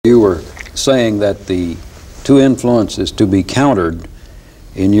saying that the two influences to be countered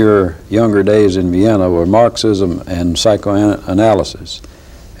in your younger days in Vienna were Marxism and psychoanalysis.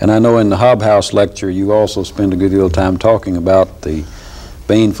 And I know in the Hobhouse lecture you also spend a good deal of time talking about the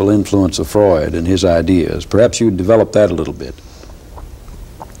baneful influence of Freud and his ideas. Perhaps you'd develop that a little bit.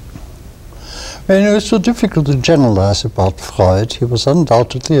 Well, you know, it's so difficult to generalize about Freud. He was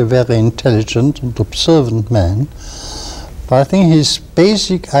undoubtedly a very intelligent and observant man. But I think his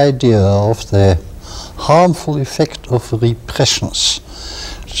basic idea of the harmful effect of repressions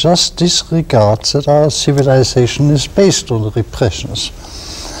just disregards that our civilization is based on repressions.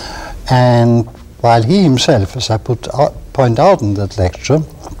 And while he himself, as I point out in that lecture,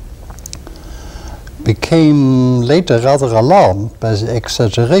 became later rather alarmed by the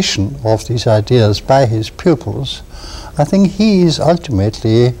exaggeration of these ideas by his pupils, I think he is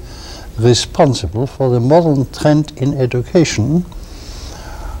ultimately responsible for the modern trend in education,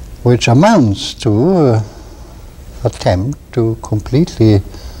 which amounts to an attempt to completely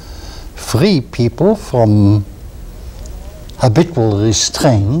free people from habitual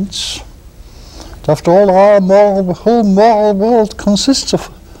restraints. After all, our whole moral world consists of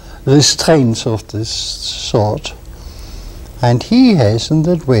restraints of this sort, and he has in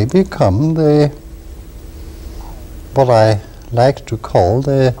that way become the, what I like to call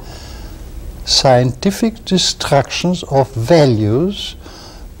the scientific destructions of values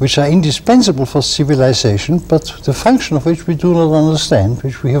which are indispensable for civilization, but the function of which we do not understand,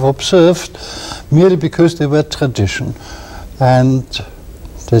 which we have observed merely because they were tradition. And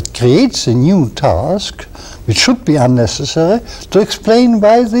that creates a new task, which should be unnecessary, to explain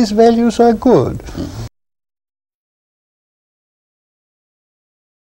why these values are good.